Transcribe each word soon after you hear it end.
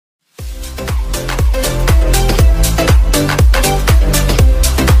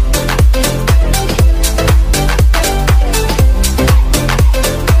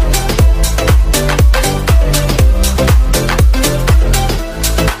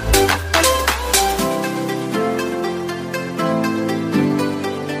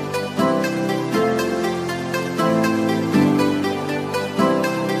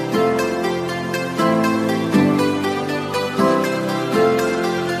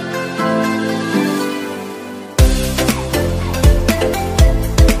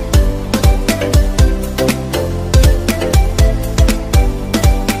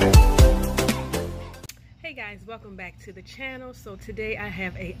So today I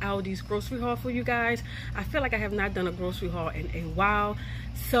have a Aldi's grocery haul for you guys. I feel like I have not done a grocery haul in a while.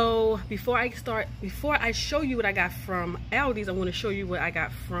 So before I show you what I got from Aldi's, I want to show you what I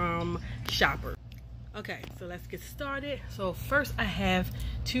got from Shoppers. Okay, so let's get started. So first I have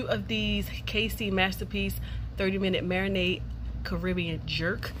two of these KC Masterpiece 30-minute marinade Caribbean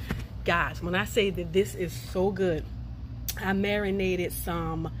jerk. Guys, when I say that this is so good, I marinated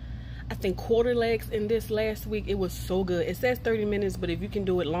some, I think, quarter legs in this last week. It was so good. It says 30 minutes, but if you can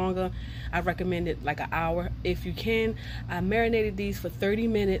do it longer, I recommend it like an hour if you can. I marinated these for 30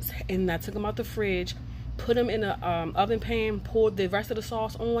 minutes and I took them out the fridge, put them in a oven pan, poured the rest of the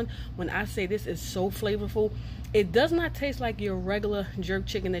sauce on. When I say this is so flavorful, it does not taste like your regular jerk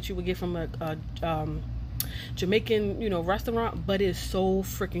chicken that you would get from a Jamaican, restaurant, but it's so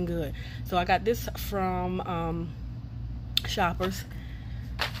freaking good. So I got this from Shoppers,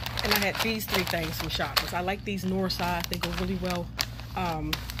 and I had these three things from Shoppers. I like these north side. They go really well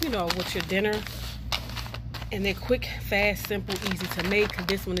with your dinner, and they're quick, fast, simple, easy to make.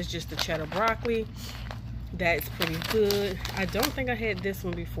 This one is just the cheddar broccoli. That's pretty good. I don't think I had this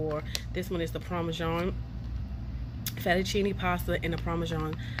one before. This one is the Parmesan fettuccine pasta and the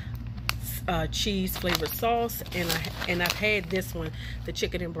Parmesan cheese flavored sauce, and I've had this one, the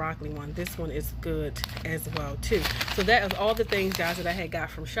chicken and broccoli one. This one is good as well too. So that is all the things, guys, that I had got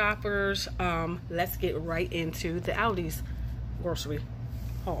from Shoppers. Let's get right into the Aldi's grocery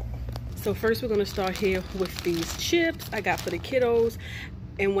haul. So first we're going to start here with these chips I got for the kiddos.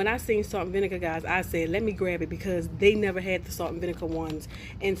 And when I seen salt and vinegar, guys, I said let me grab it because they never had the salt and vinegar ones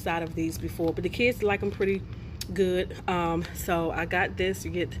inside of these before, but the kids like them pretty good. So I got this.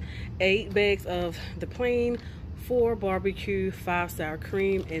 You get 8 bags of the plain, 4 barbecue, 5 sour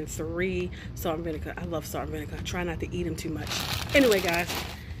cream, and 3 salt and vinegar. I love salt and vinegar. I try not to eat them too much. Anyway, guys,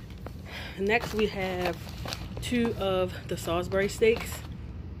 next we have 2 of the Salisbury steaks,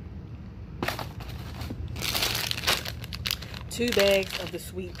 2 bags of the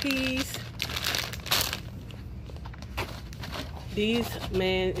sweet peas. These,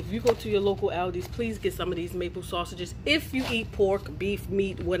 man, if you go to your local Aldi's, please get some of these maple sausages. If you eat pork, beef,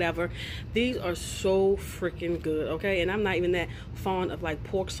 meat, whatever, these are so freaking good, okay? And I'm not even that fond of like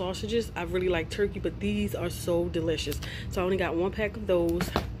pork sausages. I really like turkey, but these are so delicious. So I only got 1 pack of those,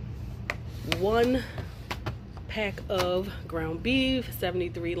 1 pack of ground beef,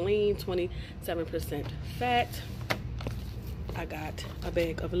 73 lean, 27% fat. I got a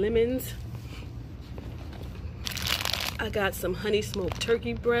bag of lemons. I got some honey smoked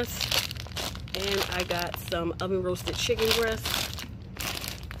turkey breasts, and I got some oven roasted chicken breasts,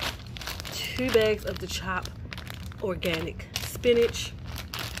 2 bags of the chopped organic spinach.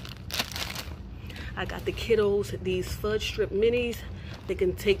 I got the kiddos these fudge strip minis. They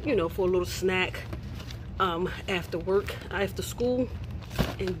can take, for a little snack after work, after school,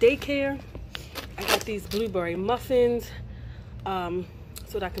 and daycare. I got these blueberry muffins so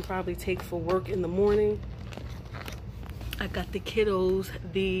that I can probably take for work in the morning. I got the kiddos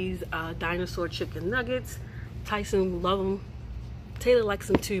these dinosaur chicken nuggets. Tyson love them. Taylor likes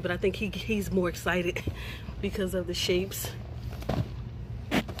them too, but I think he's more excited because of the shapes.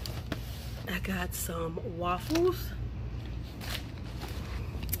 I got some waffles.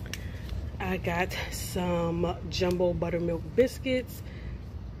 I got some jumbo buttermilk biscuits.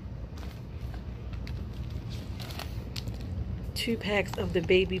 2 packs of the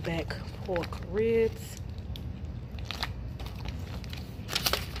baby back pork ribs.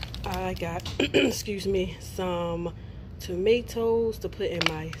 I got, excuse me, some tomatoes to put in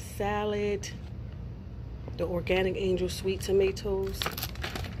my salad. The Organic Angel sweet tomatoes.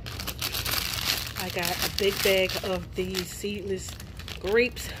 I got a big bag of these seedless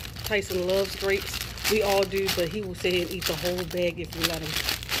grapes. Tyson loves grapes. We all do, but he will sit here and eat the whole bag if you let him.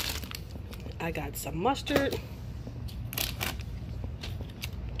 I got some mustard,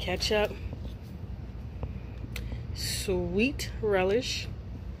 ketchup, sweet relish,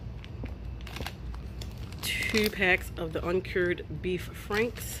 2 packs of the uncured beef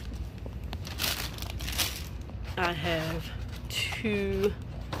franks. I have 2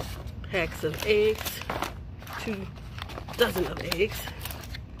 packs of eggs, 2 dozen of eggs,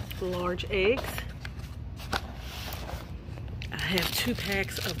 large eggs. I have 2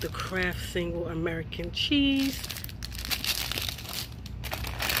 packs of the Kraft single American cheese,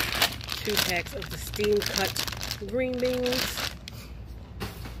 2 packs of the steam cut green beans,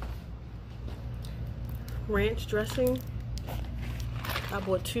 ranch dressing. I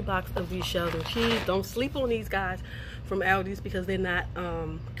bought 2 boxes of these shells and cheese. Don't sleep on these, guys, from Aldi's because they're not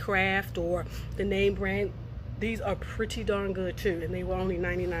Kraft or the name brand. These are pretty darn good too, and they were only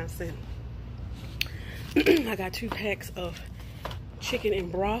 99 cents. I got 2 packs of chicken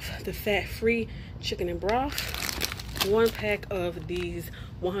and broth, the fat-free chicken and broth. 1 pack of these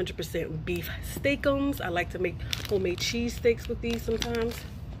 100% beef steakums. I like to make homemade cheese steaks with these sometimes.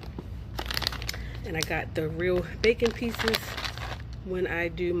 And I got the real bacon pieces when I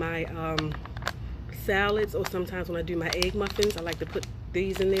do my salads, or sometimes when I do my egg muffins. I like to put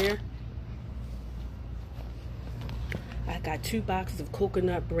these in there. I got 2 boxes of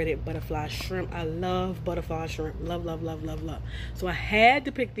coconut breaded butterfly shrimp. I love butterfly shrimp. Love, love, love, love, love. So I had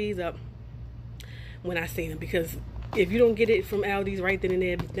to pick these up when I seen them, because if you don't get it from Aldi's right then and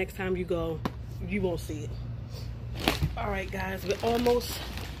there, next time you go, you won't see it. Alright guys, we're almost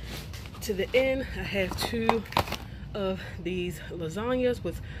to the end. I have 2 of these lasagnas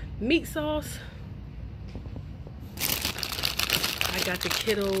with meat sauce. I got the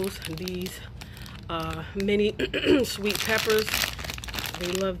kiddos these mini sweet peppers.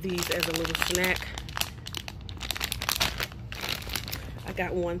 They love these as a little snack. I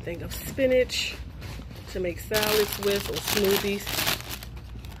got 1 thing of spinach to make salads with, or smoothies.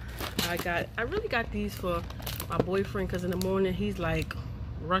 I really got these for my boyfriend, because in the morning he's like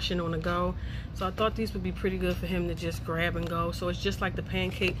rushing on the go. So I thought these would be pretty good for him to just grab and go. So it's just like the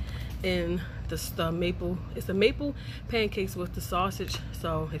pancake and the maple. It's the maple pancakes with the sausage.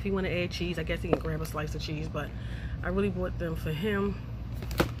 So if he want to add cheese, I guess he can grab a slice of cheese. But I really bought them for him.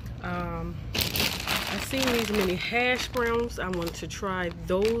 I've seen these mini hash browns. I want to try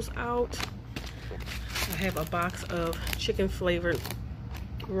those out. I have a box of chicken flavored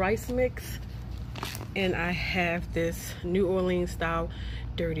rice mix, and I have this New Orleans style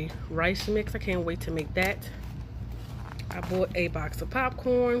dirty rice mix. I can't wait to make that. I bought a box of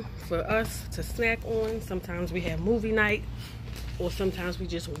popcorn for us to snack on. Sometimes we have movie night, or sometimes we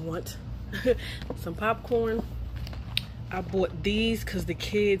just want some popcorn. I bought these because the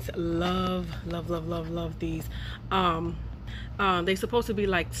kids love these. They're supposed to be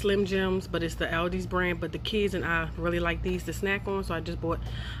like Slim Jims, but it's the Aldi's brand. But the kids and I really like these to snack on, so I just bought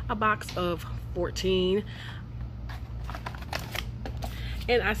a box of 14.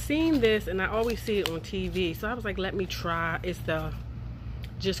 And I seen this, and I always see it on TV, so I was like, let me try. It's the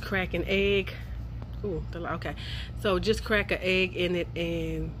just crack an egg. Ooh, okay. So just crack an egg in it,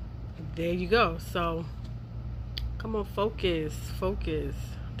 and there you go. So come on, focus.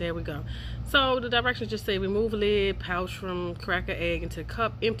 There we go. So the directions just say remove lid, pouch from cracker egg into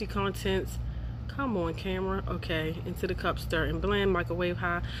cup, empty contents. Come on, camera. Okay, into the cup, stir and blend, microwave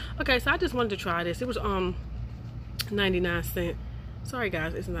high. Okay, so I just wanted to try this. It was 99 cents. Sorry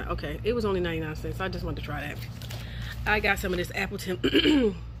guys, it's not okay. It was only 99 cents. So I just wanted to try that. I got some of this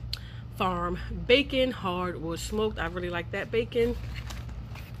Appleton Farm bacon, hardwood smoked. I really like that bacon.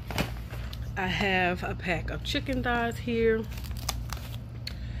 I have a pack of chicken thighs here,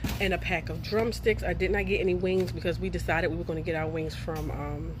 and a pack of drumsticks. I did not get any wings because we decided we were going to get our wings from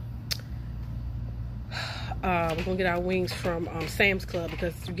Sam's Club,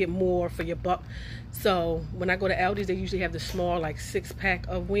 because you get more for your buck. So when I go to Aldi's, they usually have the small like 6-pack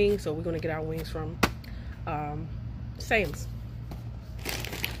of wings, so we're going to get our wings from Sam's.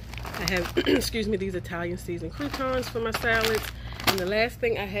 I have excuse me, these Italian seasoned croutons for my salads. And the last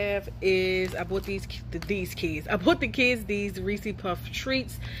thing I have is I bought these kids. I bought the kids these Reese's Puff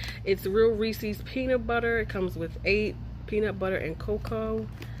treats. It's real Reese's peanut butter. It comes with 8 peanut butter and cocoa.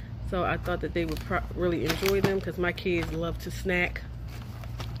 So I thought that they would really enjoy them, because my kids love to snack.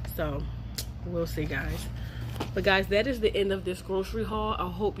 So we'll see, guys. But guys, that is the end of this grocery haul. I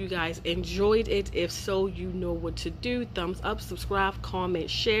hope you guys enjoyed it. If so, you know what to do. Thumbs up, subscribe, comment,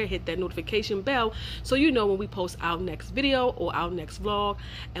 share, hit that notification bell so you know when we post our next video or our next vlog.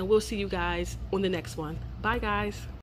 And we'll see you guys on the next one. Bye, guys.